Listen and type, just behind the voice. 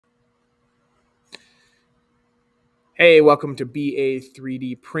Hey, welcome to BA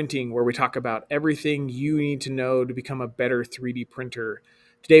 3D Printing, where we talk about everything you need to know to become a better 3D printer.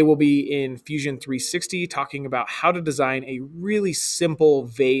 Today we'll be in Fusion 360 talking about how to design a really simple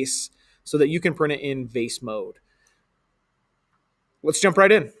vase so that you can print it in vase mode. Let's jump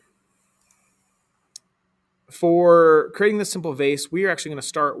right in. For creating this simple vase, we are actually going to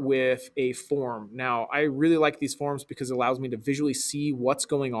start with a form. Now, I really like these forms because it allows me to visually see what's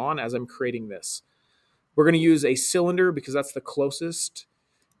going on as I'm creating this. We're going to use a cylinder because that's the closest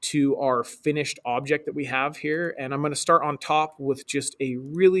to our finished object that we have here. And I'm going to start on top with just a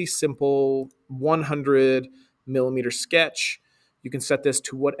really simple 100 millimeter sketch. You can set this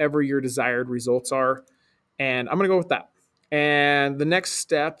to whatever your desired results are. And I'm going to go with that. And the next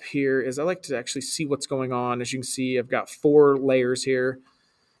step here is I like to actually see what's going on. As you can see, I've got 4 layers here,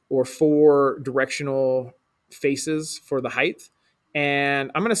 or 4 directional faces for the height.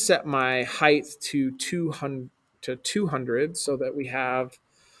 And I'm going to set my height to 200 so that we have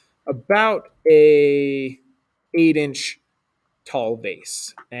about a 8-inch tall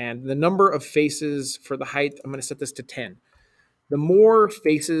vase. And the number of faces for the height, I'm going to set this to 10. The more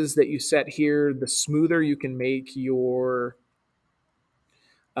faces that you set here, the smoother you can make your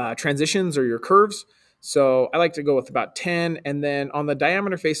transitions or your curves. So I like to go with about 10. And then on the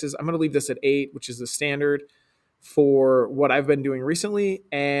diameter faces, I'm going to leave this at 8, which is the standard for what I've been doing recently.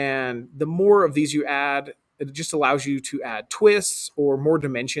 And the more of these you add, it just allows you to add twists or more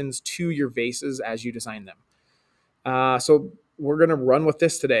dimensions to your vases as you design them. So we're going to run with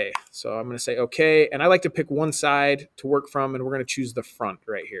this today. So I'm going to say, okay. And I like to pick one side to work from, and we're going to choose the front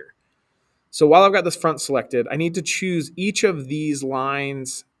right here. So while I've got this front selected, I need to choose each of these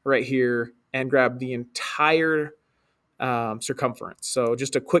lines right here and grab the entire circumference. So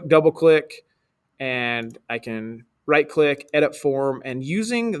just a quick double click, and I can right click, edit form, and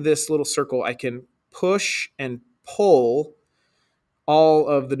using this little circle, I can push and pull all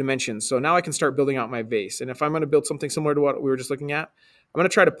of the dimensions. So now I can start building out my vase. And if I'm going to build something similar to what we were just looking at, I'm going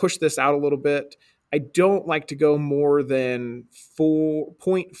to try to push this out a little bit. I don't like to go more than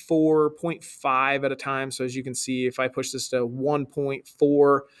 0.4, 0.5 at a time. So as you can see, if I push this to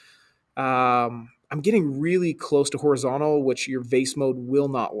 1.4, I'm getting really close to horizontal, which your vase mode will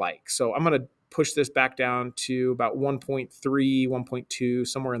not like. So I'm going to push this back down to about 1.3, 1.2,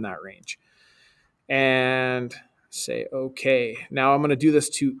 somewhere in that range. And say, okay, now I'm going to do this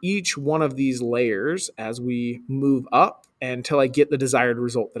to each one of these layers as we move up until I get the desired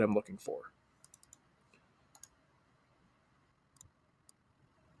result that I'm looking for.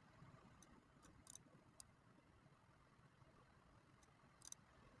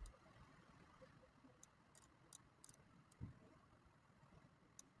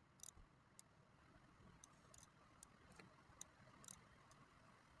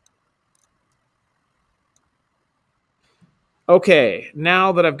 Okay,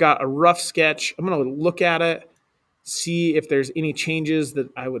 now that I've got a rough sketch, I'm going to look at it, see if there's any changes that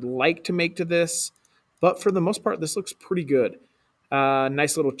I would like to make to this. But for the most part, this looks pretty good.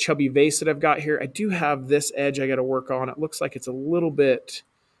 Nice little chubby vase that I've got here. I do have this edge I got to work on. It looks like it's a little bit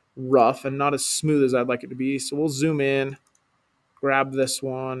rough and not as smooth as I'd like it to be. So we'll zoom in, grab this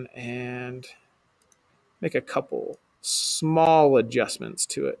one, and make a couple small adjustments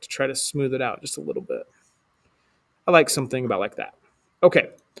to it to try to smooth it out just a little bit. I like something about like that.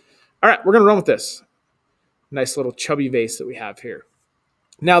 Okay. All right, we're going to run with this. Nice little chubby vase that we have here.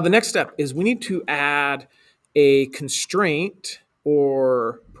 Now, the next step is we need to add a constraint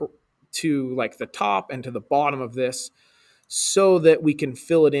or to like the top and to the bottom of this so that we can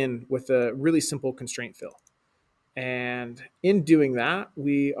fill it in with a really simple constraint fill. And in doing that,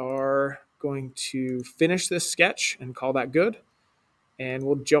 we are going to finish this sketch and call that good. And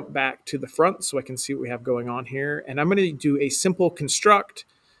we'll jump back to the front so I can see what we have going on here. And I'm going to do a simple construct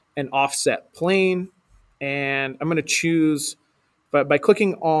an offset plane. And I'm going to choose, but by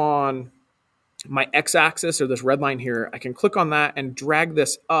clicking on my x-axis or this red line here, I can click on that and drag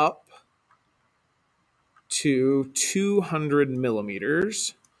this up to 200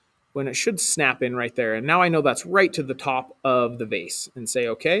 millimeters when it should snap in right there. And now I know that's right to the top of the vase and say,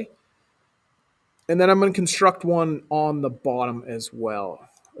 okay. And then I'm going to construct one on the bottom as well.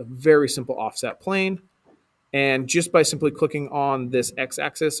 A very simple offset plane. And just by simply clicking on this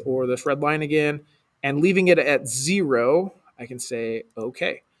x-axis or this red line again and leaving it at 0, I can say,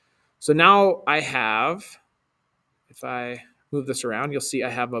 okay. So now I have, if I move this around, you'll see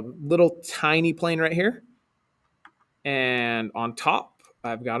I have a little tiny plane right here. And on top,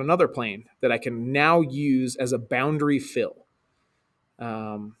 I've got another plane that I can now use as a boundary fill.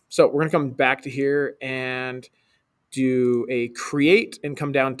 So we're going to come back to here and do a create and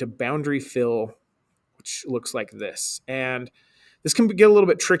come down to boundary fill which looks like this. And this can get a little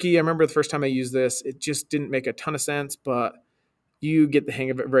bit tricky. I remember the first time I used this, it just didn't make a ton of sense, but you get the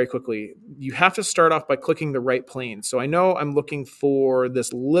hang of it very quickly. You have to start off by clicking the right plane. So I know I'm looking for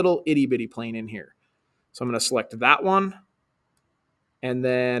this little itty bitty plane in here. So I'm going to select that one. And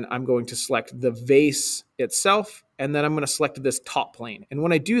then I'm going to select the vase itself. And then I'm going to select this top plane. And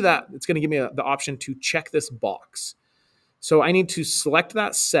when I do that, it's going to give me the option to check this box. So I need to select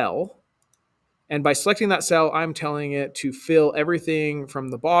that cell. And by selecting that cell, I'm telling it to fill everything from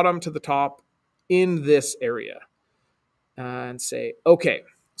the bottom to the top in this area. And say, okay.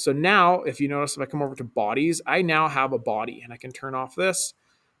 So now, if you notice, if I come over to bodies, I now have a body. And I can turn off this.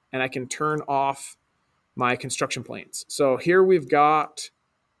 And I can turn off my construction planes. So here we've got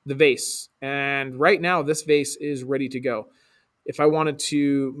the vase. And right now, this vase is ready to go. If I wanted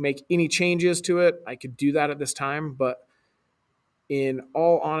to make any changes to it, I could do that at this time. But in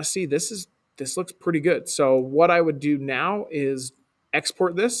all honesty, this looks pretty good. So what I would do now is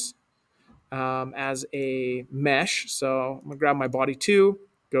export this as a mesh. So I'm gonna grab my body 2,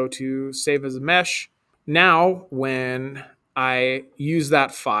 go to save as a mesh. Now, when I use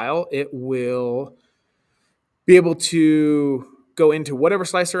that file, it will be able to go into whatever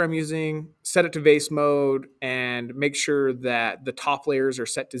slicer I'm using, set it to vase mode, and make sure that the top layers are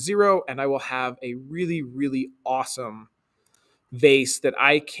set to 0, and I will have a really, really awesome vase that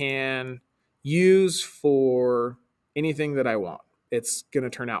I can use for anything that I want. It's going to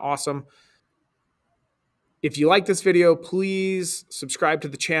turn out awesome. If you like this video, please subscribe to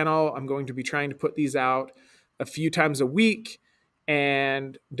the channel. I'm going to be trying to put these out a few times a week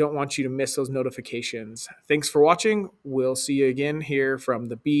and don't want you to miss those notifications. Thanks for watching. We'll see you again here from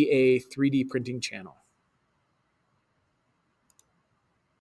the BA 3D Printing channel.